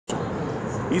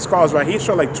These cars right here, he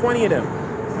showed like 20 of them.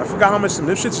 I forgot how much them.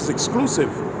 This shit is exclusive.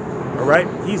 All right,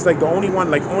 he's like the only one,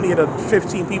 like only of the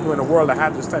 15 people in the world that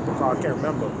have this type of car. I can't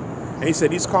remember. And he said,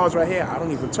 these cars right here, I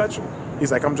don't even touch them.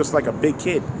 He's like, I'm just like a big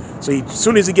kid. So as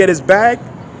soon as he get his bag,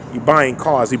 he buying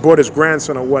cars. He bought his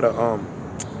grandson a what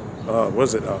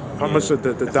was it? How much the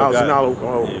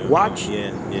 $1,000 watch?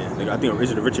 Yeah. I think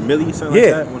is it a Richard Mille, something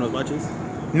like that? One of those watches.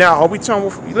 Now, are we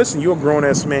telling? Listen, you're a grown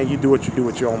ass man. You do what you do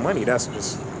with your own money. That's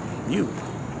just you.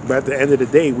 But at the end of the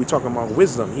day, we talking about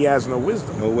wisdom. He has no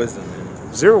wisdom. No wisdom,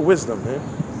 man. Zero wisdom, man.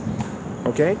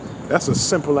 Okay, that's a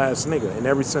simple ass nigga in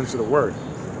every sense of the word.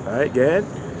 All right, go ahead.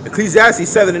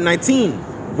 Ecclesiastes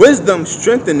 7:19. Wisdom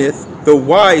strengtheneth the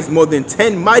wise more than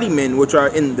 10 mighty men which are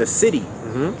in the city.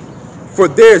 For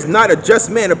there is not a just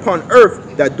man upon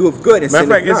earth that doeth good and sinneth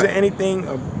not. Matter of fact, is there anything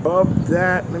above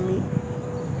that? Let me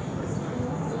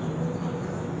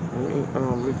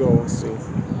go and see.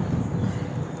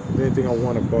 Is there anything I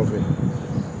want above it?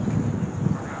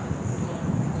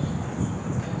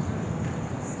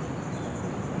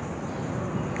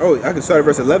 Oh, I can start at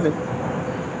verse 11.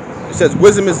 It says,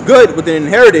 wisdom is good with an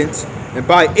inheritance, and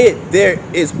by it there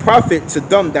is profit to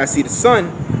them that see the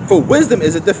sun. For wisdom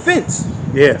is a defense.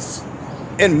 Yes.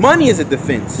 And money is a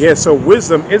defense. Yeah, so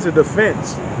wisdom is a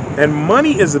defense. And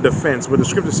money is a defense. But the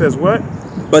scripture says what?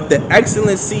 But the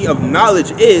excellency of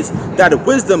knowledge is that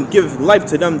wisdom giveth life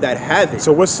to them that have it.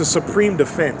 So what's the supreme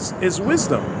defense? Is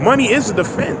wisdom. Money is a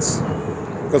defense.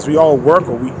 Because we all work,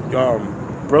 or we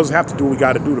brothers have to do what we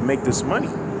got to do to make this money.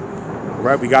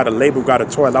 Right? We got to labor, we got to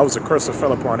toil. That was a curse that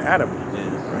fell upon Adam.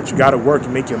 Right? You got to work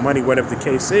and make your money, whatever the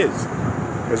case is.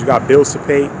 Because you got bills to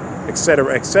pay,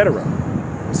 etc., etc.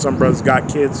 Some brothers got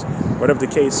kids, whatever the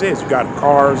case is. You got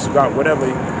cars, you got whatever.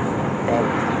 You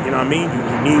know what I mean?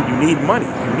 You need money.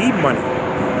 You need money.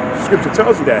 Scripture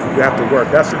tells you that you have to work.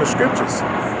 That's in the scriptures.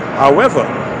 However,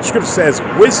 Scripture says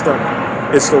wisdom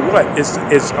is the what? It's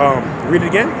read it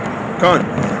again. Con.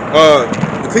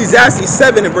 Ecclesiastes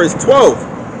 7 and verse 12.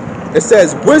 It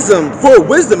says, for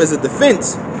wisdom is a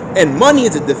defense, and money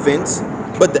is a defense.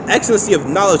 But the excellency of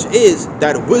knowledge is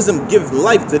that wisdom gives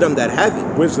life to them that have it.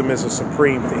 Wisdom is a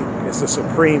supreme thing. It's a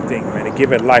supreme thing, man. To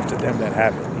give it life to them that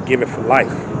have it. To give it for life.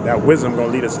 That wisdom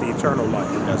gonna lead us to eternal life.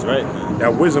 That's right, man.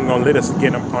 That wisdom gonna lead us to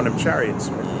get on them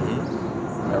chariots, man.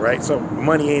 All right. So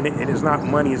money ain't it. It is not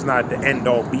money. Is not the end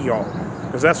all be all.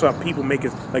 Because that's why people make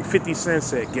it like 50 Cent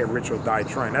said, "Get rich or die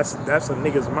trying." That's a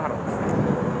nigga's motto.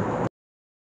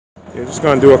 We're just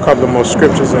gonna do a couple of more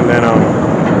scriptures and then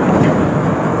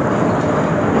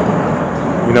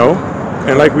you know,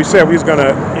 and like we said, we was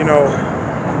gonna, you know,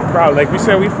 probably, like we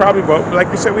said, we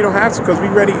don't have to, because we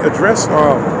already addressed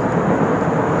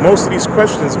most of these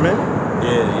questions, man.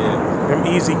 Yeah. Them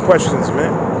easy questions,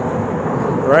 man.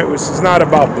 Right? Which is not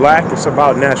about black, it's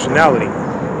about nationality.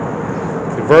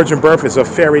 The virgin birth is a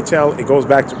fairy tale. It goes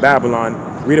back to Babylon.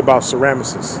 Read about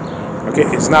Semiramis. Okay,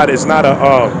 it's not a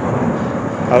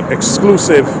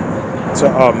exclusive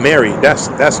to Mary.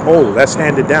 That's old. That's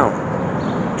handed down.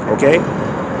 Okay.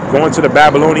 Going to the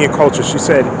Babylonian culture, she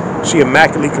said she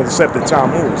immaculately conceived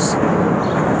Tammuz.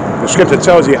 The scripture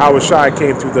tells you Yahawashi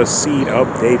came through the seed of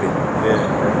David. Yeah.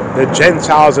 The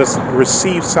Gentiles that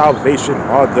received salvation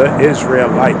are the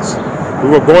Israelites. We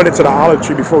were going into the olive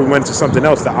tree before we went to something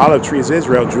else. The olive tree is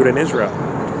Israel, Judah and Israel.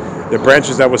 The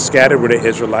branches that were scattered were the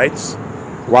Israelites.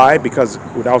 Why? Because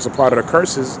that was a part of the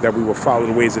curses, that we will follow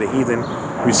the ways of the heathen.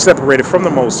 We separated from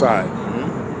the Most High.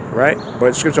 Right?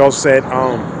 But scripture also said,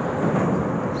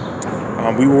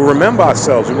 we will remember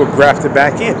ourselves. We were grafted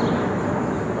back in.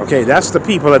 Okay, that's the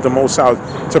people that the Most High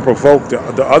to provoke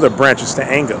the other branches to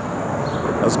anger.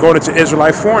 Let's go into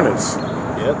Israelite foreigners.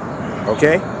 Yep.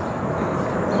 Okay?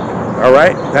 All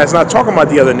right? That's not talking about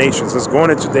the other nations. Let's go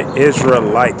into the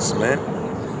Israelites, man.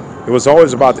 It was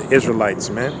always about the Israelites,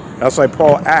 man. That's why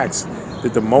Paul asked,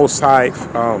 did the Most High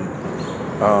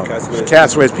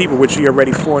cast away his people, which he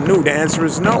already foreknew? The answer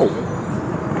is no.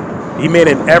 He made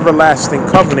an everlasting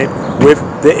covenant with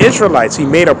the Israelites. He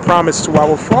made a promise to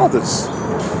our fathers.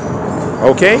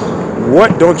 Okay?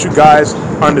 What don't you guys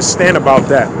understand about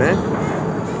that, man?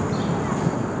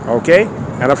 Okay?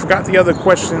 And I forgot the other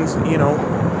questions, you know,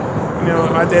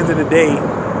 at the end of the day,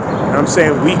 I'm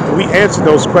saying we answered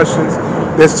those questions.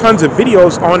 There's tons of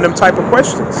videos on them type of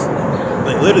questions.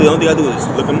 Like literally, the only thing I do is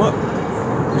look them up.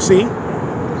 You see?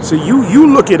 So you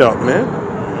look it up, man.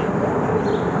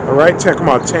 All right, come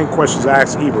out 10 questions I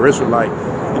asked Hebrew Israelite,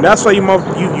 and that's why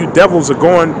you devils are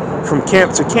going from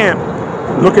camp to camp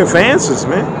looking for answers,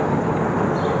 man.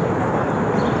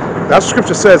 That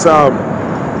scripture says,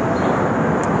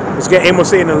 let's get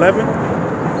Amos 8 and 11.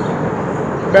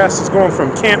 Bastards going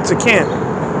from camp to camp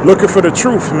looking for the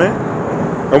truth, man.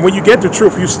 And when you get the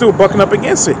truth, you're still bucking up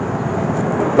against it.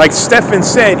 Like Stephen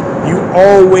said, you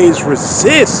always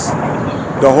resist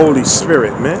the Holy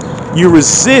Spirit, man. You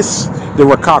resist the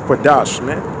Ruach HaKodesh,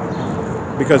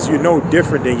 man. Because you're no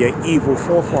different than your evil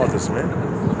forefathers, man.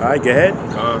 All right, go ahead.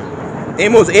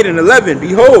 Amos 8 and 11.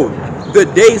 Behold, the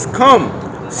days come,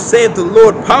 saith the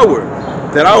Lord power,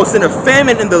 that I will send a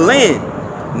famine in the land,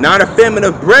 not a famine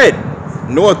of bread,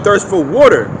 nor a thirst for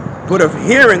water, but of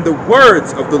hearing the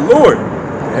words of the Lord.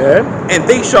 Yeah. And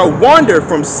they shall wander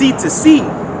from sea to sea,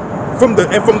 from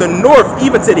the north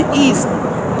even to the east.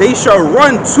 They shall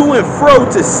run to and fro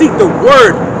to seek the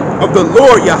word of the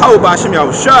Lord Yahawah Shem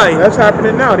Yahawashi. That's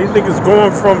happening now. These niggas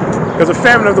going from, because the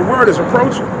famine of the word is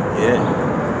approaching. Yeah.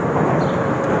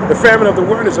 The famine of the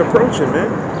word is approaching,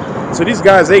 man. So these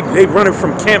guys, they running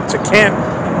from camp to camp,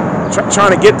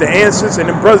 trying to get the answers, and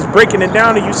them brothers breaking it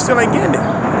down, and you still ain't getting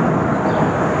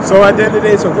it. So at the end of the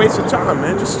day, it's a waste of time,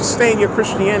 man. Just stay in your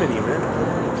Christianity,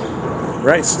 man.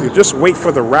 Right? So just wait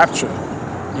for the rapture,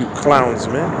 you clowns,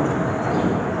 man.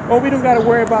 Oh, we don't got to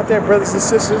worry about that, brothers and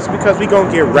sisters, because we gonna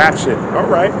get raptured. All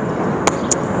right.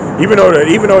 Even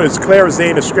though it's clear as day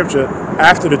in the scripture,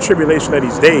 after the tribulation of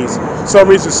these days, some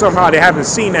reason somehow they haven't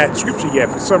seen that scripture yet.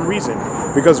 For some reason,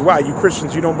 because why? You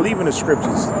Christians, you don't believe in the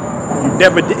scriptures. You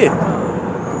never did.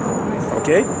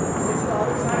 Okay.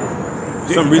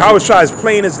 Yahawashi is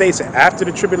plain as day said, after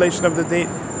the tribulation of the day,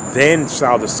 then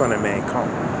shall the Son of Man come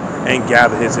and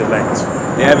gather his elect.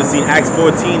 They haven't seen Acts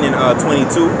 14 and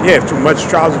 22. Yeah, too much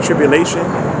trials and tribulation.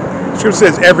 Scripture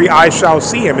says every eye shall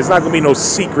see him. It's not going to be no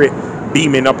secret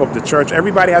beaming up of the church.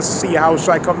 Everybody has to see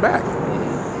Yahawashi come back.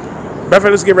 But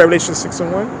let's get Revelation 6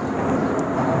 and 1.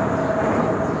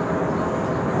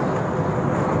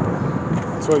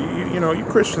 So, you know, you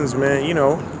Christians, man, you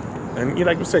know, and you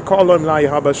like we said, call on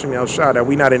Yahawashi Shem Yahawashi, that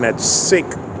we not in that sick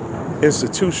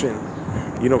institution,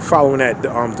 you know, following that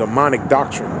demonic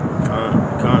doctrine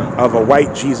of a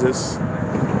white Jesus,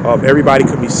 of everybody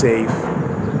could be saved,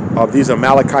 of these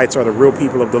Amalekites are the real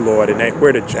people of the Lord, and that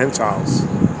we're the Gentiles.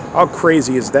 How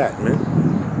crazy is that, man?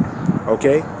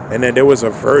 Okay? And then there was a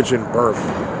virgin birth,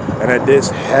 and then there's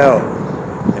hell,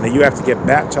 and then you have to get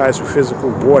baptized with physical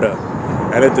water,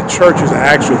 and that the church is an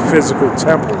actual physical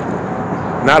temple,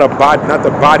 not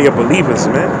the body of believers,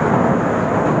 man.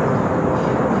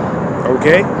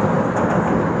 Okay?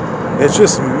 It's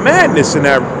just madness in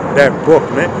that book,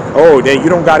 man. Oh, then you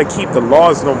don't got to keep the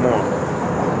laws no more.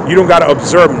 You don't got to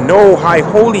observe no high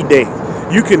holy day.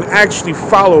 You can actually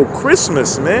follow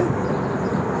Christmas, man.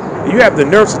 You have the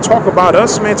nerve to talk about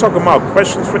us, man, talking about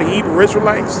questions for the Hebrew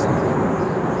Israelites.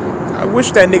 I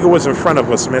wish that nigga was in front of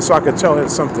us, man, so I could tell him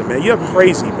something, man. You're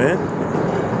crazy, man.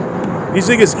 These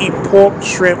niggas eat pork,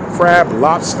 shrimp, crab,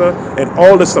 lobster, and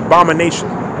all this abomination.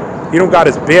 He don't got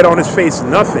his beard on his face,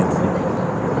 nothing.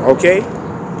 Okay?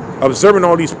 Observing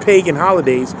all these pagan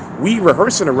holidays, we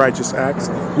rehearsing the righteous acts,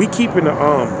 we keeping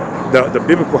the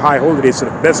biblical high holy days to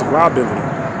the best of our ability.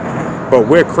 But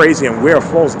we're crazy and we're a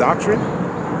false doctrine.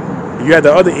 You had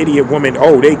the other idiot woman,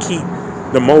 oh, they keep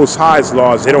the Most High's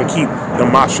laws, they don't keep the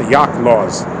Mashiach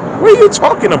laws. What are you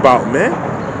talking about, man?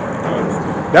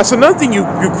 That's another thing you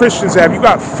Christians have. You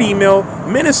got female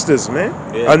ministers, man.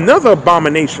 Yeah. Another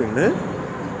abomination, man.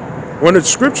 When the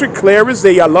scripture clear as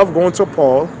day, I love going to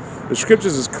Paul. The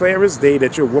scriptures is clear as day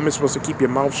that your woman's supposed to keep your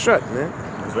mouth shut, man.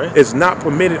 That's right. It's not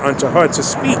permitted unto her to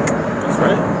speak. That's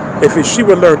right. If she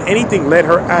would learn anything, let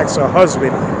her ask her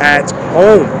husband at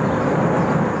home.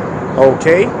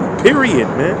 Okay? Period,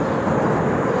 man.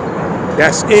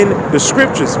 That's in the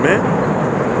scriptures, man.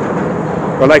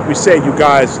 But like we said, you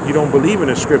guys, you don't believe in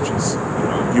the scriptures.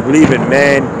 You believe in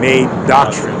man-made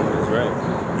doctrine. That's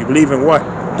right. You believe in what?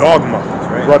 Dogma. That's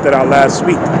right. We brought that out last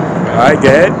week. All right, go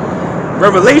ahead.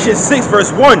 Revelation 6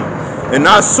 verse 1. And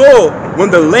I saw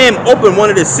when the Lamb opened one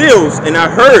of the seals, and I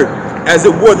heard, as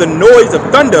it were the noise of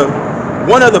thunder,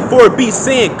 one of the four beasts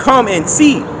saying, come and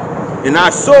see. And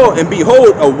I saw, and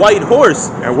behold, a white horse.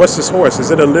 And what's this horse? Is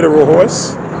it a literal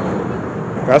horse?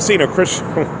 I've seen a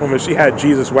Christian woman, she had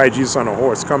Jesus, white Jesus on a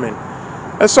horse coming.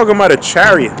 Let's talk about a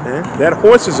chariot, man. That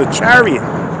horse is a chariot.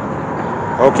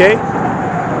 Okay?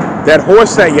 That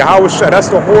horse that Yahawashi, that's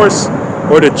the horse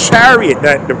or the chariot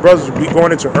that the brothers will be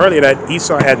going into earlier that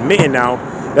Esau admitting now.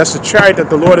 That's the chariot that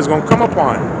the Lord is going to come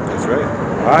upon. That's right.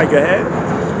 All right, go ahead.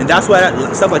 And that's why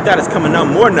stuff like that is coming out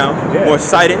more now. Yeah. More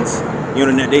sightings. You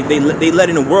know, they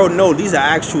letting the world know these are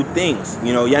actual things.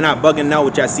 You know, you're not bugging out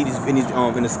what y'all see in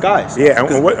the skies. Yeah,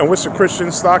 and what's the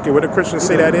Christian stock? What do Christians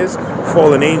say that is?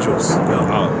 Fallen angels. Oh,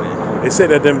 man. They say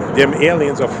that them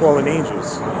aliens are fallen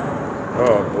angels.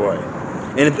 Oh, boy.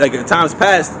 And like in times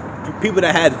past, people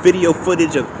that had video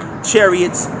footage of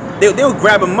chariots they'll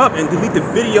grab them up and delete the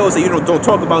videos that, you know, don't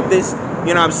talk about this.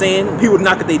 You know what I'm saying? People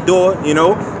knock at their door, you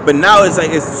know. But now it's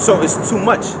like it's too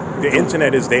much. The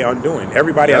internet is their undoing.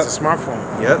 Everybody has a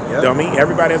smartphone. Yep. Dummy.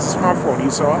 Everybody has a smartphone.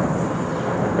 You saw.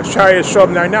 Let's try to show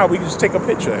them right now. We can just take a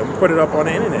picture and put it up on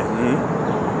the internet.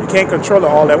 You can't control it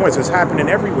all at once. It's happening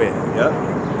everywhere.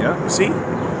 Yeah. See?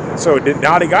 So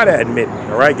now they gotta admit.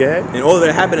 All right, go ahead. And all of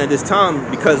that happened at this time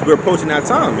because we're approaching that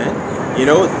time, man. You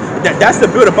know, that's the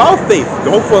build of our faith.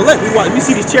 The hope for elect. We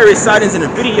see these chariot sightings in the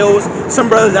videos. Some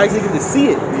brothers actually get to see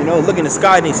it. You know, look in the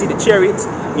sky and they see the chariots.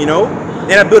 You know,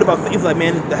 and I build about faith. Like,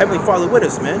 man, the Heavenly Father with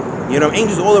us, man. You know,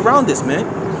 angels all around us, man.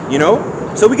 You know,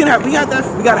 so we gotta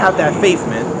have that faith,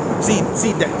 man. See,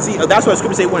 that's why the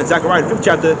scripture say in Zechariah the 5th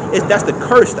chapter, that's the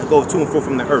curse that goes to and fro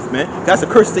from the earth, man. That's the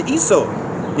curse to Esau.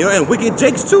 You know, and wicked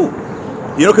Jakes too.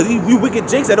 You know, because you wicked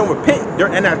Jakes that don't repent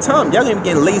during that time, y'all gonna be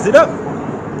getting lasered up.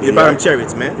 By them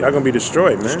chariots, man. Y'all gonna be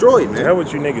destroyed, man. Destroyed, man. Hell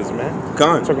with you niggas, man.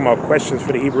 Gone. Talking about questions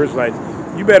for the Hebrew Israelites.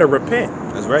 You better repent.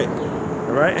 That's right.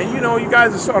 All right? And you know, you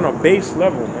guys are on a base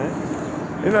level, man.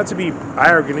 It's not to be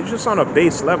arrogant. It's just on a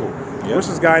base level. Yeah. There's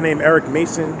this guy named Eric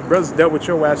Mason. Brothers dealt with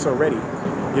your ass already.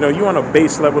 You know, you on a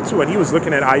base level too. And he was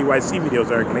looking at IUIC videos,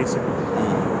 Eric Mason.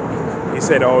 He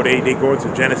said, oh, they go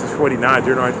into Genesis 49.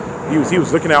 He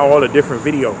was looking at all the different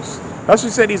videos. That's what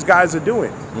he said these guys are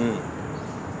doing.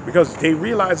 Because they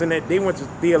realizing that they went to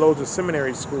theologian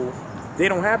seminary school, they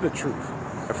don't have the truth.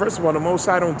 And first of all, the Most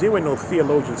High don't deal with no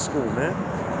theologian school, man.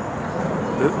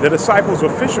 The disciples were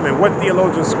fishermen. What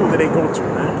theologian school did they go to,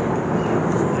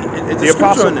 man? The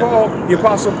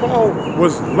Apostle Paul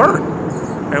was learned,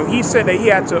 and he said that he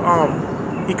had to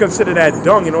he considered that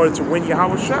dung in order to win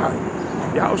Yahawashi.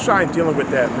 Yahawashi ain't dealing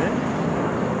with that, man.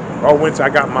 I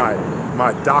got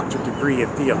my doctorate degree in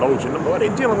theologian. The Lord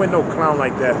ain't dealing with no clown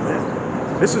like that, man.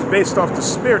 This is based off the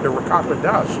spirit, the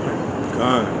Rakakadash, man.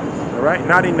 All right?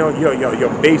 Not in your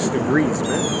base degrees,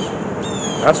 man.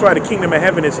 That's why the kingdom of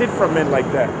heaven is hid from men like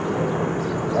that.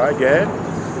 All right, go ahead.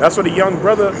 That's why the young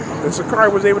brother, the Sakari,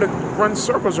 was able to run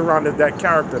circles around that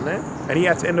character, man. And he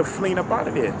had to end up fleeing up out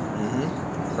of there.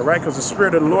 All right? Because the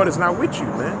spirit of the Lord is not with you,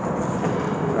 man.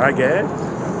 All right, go ahead.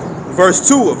 Verse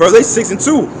 6 and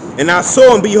 2. And I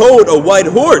saw and behold a white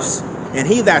horse, and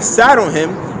he that sat on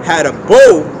him had a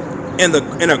bow, and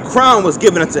a crown was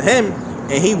given unto him,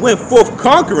 and he went forth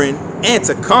conquering and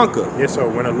to conquer. Yes, so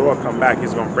when the Lord come back,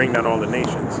 he's going to bring down all the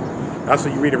nations. That's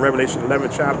what you read in Revelation 11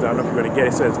 chapter. I don't know if you're going to get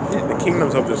it. It says, the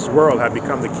kingdoms of this world have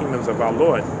become the kingdoms of our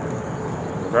Lord.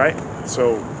 Right?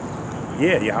 So,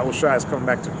 yeah, Yahawashi has come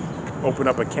back to open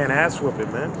up a can of ass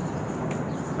whooping, man.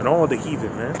 And all the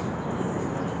heathen, man. I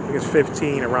think it's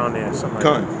 15 around there, something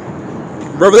like that.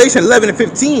 Revelation 11 and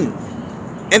 15.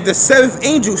 And the seventh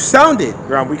angel sounded.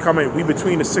 We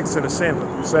between the sixth and the seventh.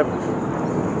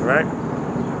 Right?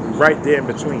 Right there in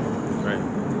between. Right.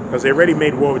 Because they already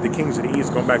made war with the kings of the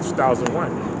east going back to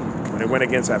 2001. When they went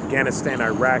against Afghanistan,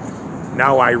 Iraq,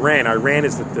 now Iran. Iran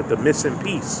is the missing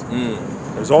piece.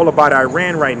 It's all about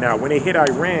Iran right now. When they hit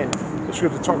Iran, the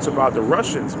scripture talks about the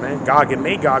Russians, man. Gog and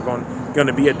Magog going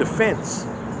to be a defense.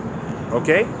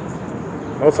 Okay?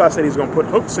 Also, I said he's going to put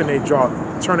hooks in their jaw,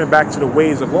 turning back to the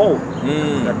ways of old.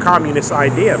 The communist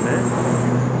idea,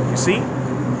 man. You see?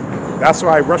 That's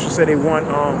why Russia said they want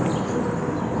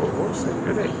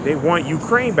they want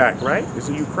Ukraine back, right? Is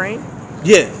it Ukraine?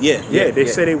 Yeah. They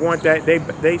say they want that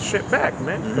they ship back,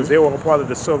 man, because they were a part of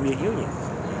the Soviet Union.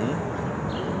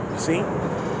 You see?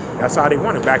 That's how they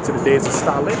want it, back to the days of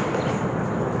Stalin.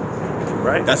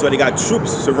 Right? That's why they got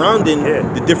troops surrounding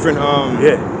the different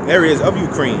areas of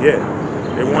Ukraine.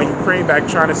 They want Ukraine back.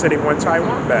 China said they want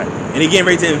Taiwan back. And they're getting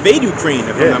ready to invade Ukraine,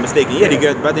 if I'm not mistaken.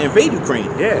 They're about to invade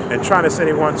Ukraine. And China said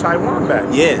they want Taiwan back.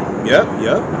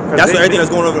 That's everything that's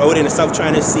going over there in the South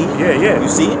China Sea. You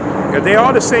see it? Yeah, they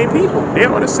are the same people.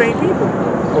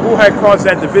 But who had caused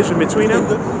that division between them?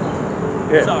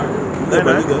 Sorry.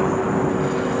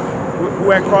 Who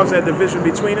had caused that division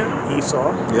between them?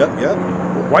 Esau.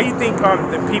 Why you think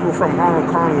the people from Hong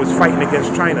Kong was fighting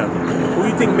against China? Who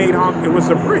you think made Hong Kong? It was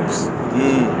the Brits.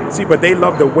 See, but they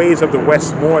love the ways of the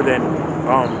West more than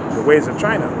the ways of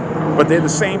China. But they're the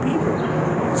same people.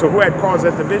 So who had caused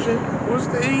that division? It was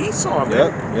the Esau.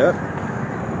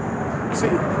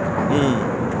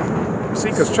 See,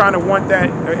 because China want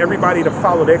everybody to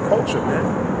follow their culture, man.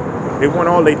 They want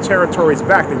all their territories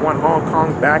back. They want Hong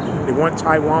Kong back. They want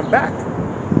Taiwan back.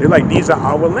 They're like, these are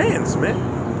our lands, man.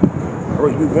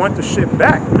 We want the shit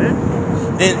back, man.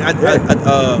 And I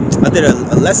did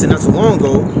a lesson not so long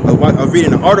ago. I was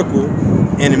reading an article,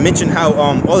 and it mentioned how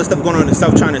all the stuff going on in the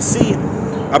South China Sea.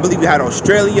 I believe you had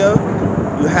Australia,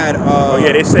 You had Oh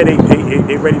yeah, they said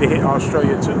they ready to hit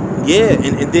Australia too. yeah,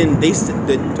 and then they said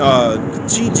that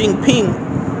Xi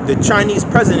Jinping, the Chinese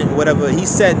president, or whatever, he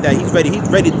said that he's ready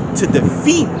to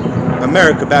defeat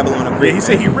America, Babylon the Great. Yeah, he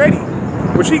said he ready.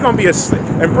 Which he gonna be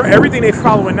and bro, everything they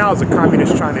following now is a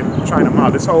communist China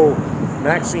model. This whole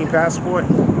vaccine passport,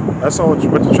 that's all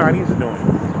what the Chinese are doing.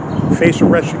 Facial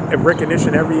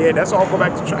recognition every year, that's all go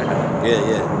back to China. Yeah,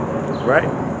 yeah. Right?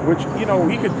 Which, you know,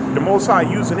 he could, the Most High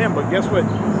using him, but guess what?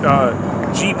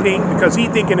 Jinping, because he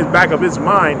think in his back of his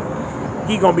mind,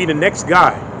 he gonna be the next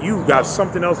guy. You got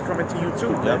something else coming to you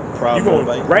too, man. Yep, You going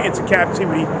right into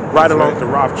captivity, right along with the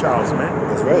Rothschilds, man.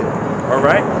 That's right. All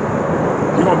right?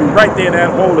 You're going to be right there in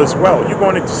that hole as well. You're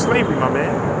going into slavery, my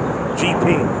man.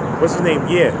 Jinping. What's his name?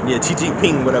 Yeah, Xi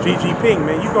Jinping, whatever. Xi Jinping,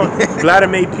 man. You're going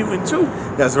Vladimir Putin, too.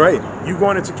 That's right. You're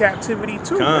going into captivity,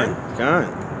 too, man.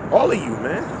 All of you,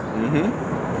 man.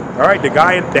 Mm-hmm. All right,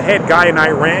 the head guy in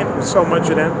Iran, so much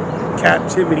of them,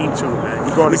 captivity, too, man.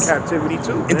 You're going to captivity,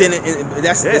 too, man. And then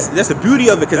that's the beauty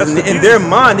of it, because in their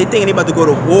mind, they thinking they about to go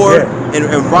to war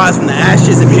and rise from the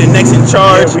ashes and be the next in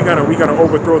charge. Yeah, we're gonna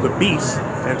overthrow the beast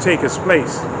and take his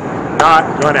place.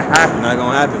 Not gonna happen. Not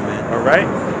gonna happen, man. All right.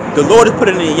 The Lord has put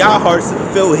it in your hearts to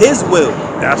fulfill His will.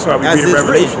 That's why we read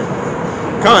Revelation.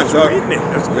 Reading it.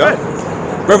 That's good.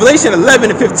 Revelation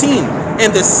 11 and 15.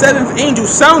 And the seventh angel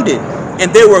sounded,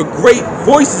 and there were great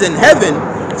voices in heaven,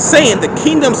 saying, the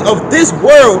kingdoms of this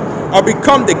world are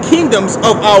become the kingdoms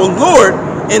of our Lord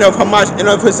and of Hamash and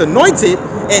of His anointed,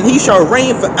 and He shall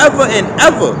reign forever and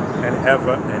ever. And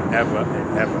ever and ever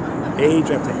and ever.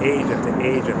 Age after age after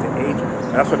age after age.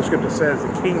 That's what the scripture says.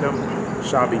 The kingdom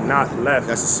shall be not left.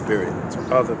 That's the spirit to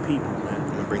other people, man. I'm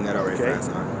gonna bring that out right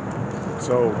fast, huh?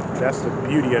 So that's the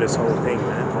beauty of this whole thing,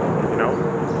 man. You know,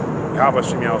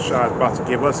 Yahawashi is about to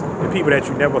give us the people that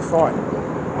you never thought.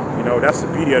 You know, that's the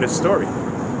beauty of this story.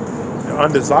 The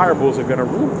undesirables are gonna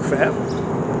rule forever.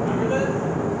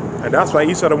 And that's why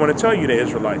Esau don't want to tell you the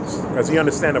Israelites, because he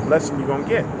understands the blessing you're gonna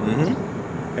get. Mm-hmm.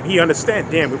 And he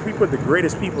understands, damn, if we put the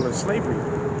greatest people in slavery,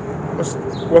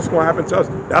 what's going to happen to us?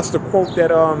 That's the quote that,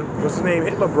 what's his name,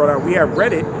 Hitler brought out. We had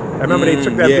read it. I remember they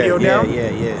took that video down?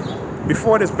 Yeah.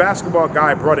 Before this basketball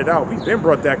guy brought it out, we then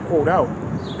brought that quote out.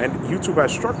 And YouTube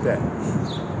has struck that.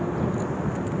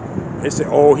 They said,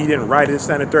 oh, he didn't write it, this,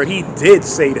 that, and the third. He did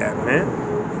say that, man.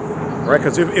 Right?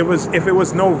 Because if it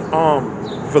was no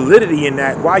validity in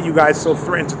that, why you guys so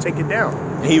threatened to take it down?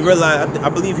 And he realized, I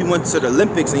believe he went to the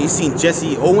Olympics and he seen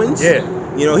Jesse Owens. Yeah.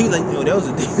 You know, he's like, yo, that was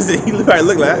a he probably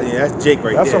looked like, yeah, that's Jake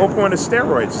right there. That's the whole point of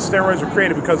steroids. Steroids were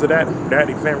created because of that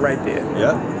event right there.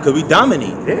 Yeah, because we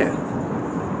dominate. Yeah.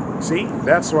 See,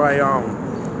 that's why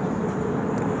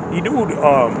he knew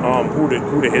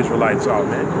who the Israelites are,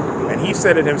 man. And he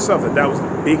said it himself that was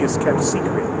the biggest kept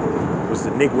secret, was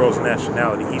the Negro's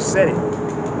nationality. He said it.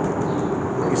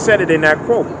 He said it in that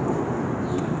quote.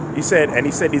 He said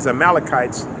these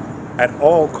Amalekites at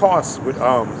all costs would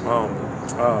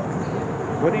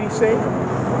what did he say?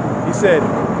 He said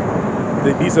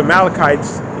that these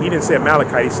Amalekites, he didn't say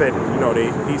Amalekite, he said, you know,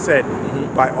 he said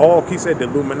the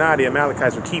Illuminati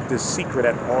Amalekites would keep this secret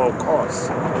at all costs.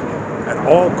 At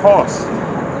all costs.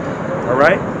 All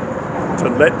right? To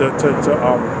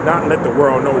not let the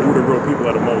world know who the real people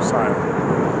of the Most High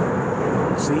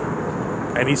are. See?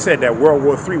 And he said that World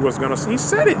War III was gonna, he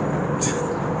said it.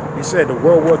 He said the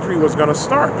World War III was gonna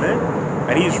start, man.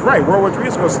 And he's right. World War III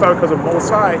is gonna start because the Most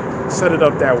High set it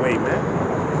up that way, man.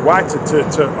 Why?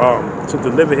 To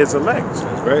deliver His elect.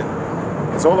 That's right.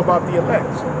 It's all about the elect.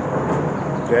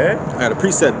 Okay. I got a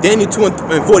precept, Daniel 2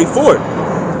 and 44.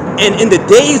 And in the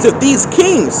days of these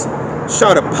kings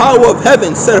shall the power of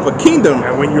heaven set up a kingdom.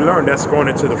 And when you learn, that's going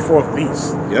into the fourth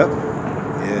beast. Yep.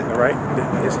 Yeah. All right.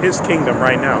 It's His kingdom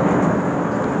right now.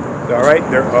 All right.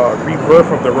 The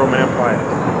rebirth of the Roman Empire.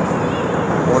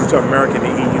 Going to America and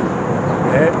the EU.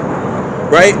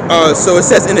 Right? So it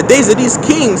says, in the days of these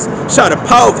kings shall the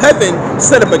power of heaven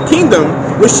set up a kingdom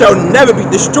which shall never be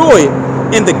destroyed,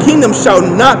 and the kingdom shall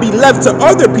not be left to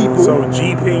other people. So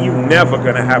GP, you never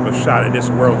gonna have a shot at this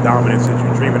world dominance that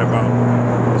you're dreaming about.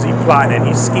 Because he plotting and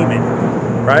he's scheming,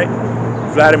 right?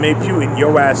 Vladimir Putin,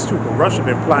 your ass too. But Russia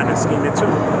been plotting and scheming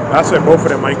too. That's why both of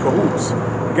them are in cahoots.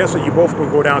 And guess what? You both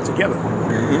gonna go down together.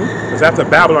 Because after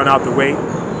Babylon out the way,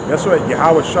 guess what?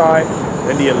 Yahawashi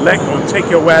and the elect gonna take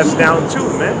your ass down too,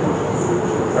 man.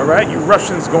 All right, you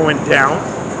Russians going down,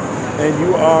 and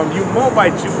you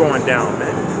Moabites you going down,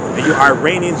 man, and you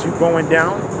Iranians you going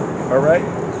down. All right,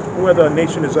 who other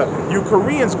nation is up? You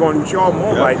Koreans going, with y'all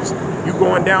Moabites, you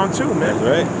going down too, man.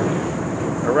 That's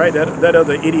right. All right, that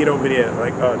other idiot over there,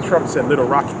 like Trump said, Little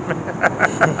Rocky.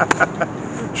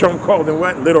 Trump called him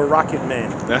what? Little Rocket Man.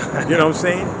 You know what I'm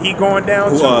saying? He going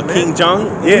down too, man. King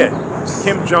Jong? Yeah.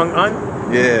 Kim Jong-un.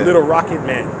 Yeah. Little Rocket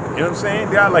Man. You know what I'm saying?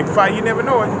 They are like 5. You never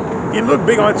know it. He looked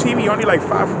big on TV. Only like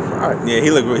 5'5". Yeah,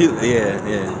 he looked.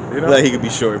 Yeah. You know? Like he could be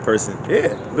short in person.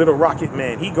 Yeah. Little Rocket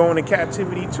Man. He going to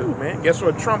captivity too, man. Guess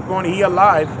what? Trump going? He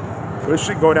alive. So this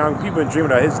shit go down. People been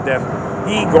dreaming of his death.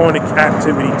 He going to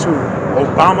captivity too.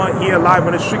 Obama, he alive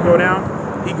when this shit go down.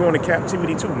 He going to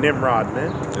captivity too. Nimrod,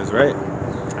 man. That's right.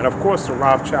 And of course the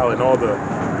Rothschild and all the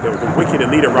wicked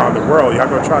elite around the world. Y'all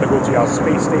gonna try to go to y'all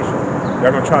space station. Y'all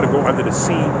gonna try to go under the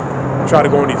sea. Try to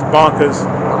go in these bunkers.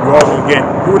 You all gonna get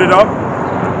booted up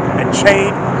and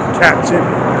chained captivity.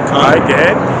 Alright, go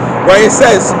ahead. Where it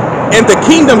says, and the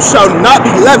kingdom shall not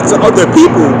be left to other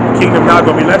people. The kingdom not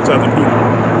gonna be left to other people.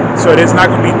 So there's not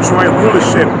gonna be joint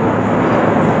rulership,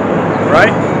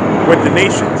 right, with the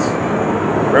nations.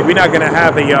 Right? We're not gonna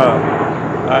have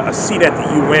a seat at the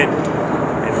UN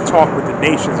and talk with the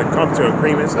nations and come to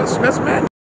agreements. That's mad.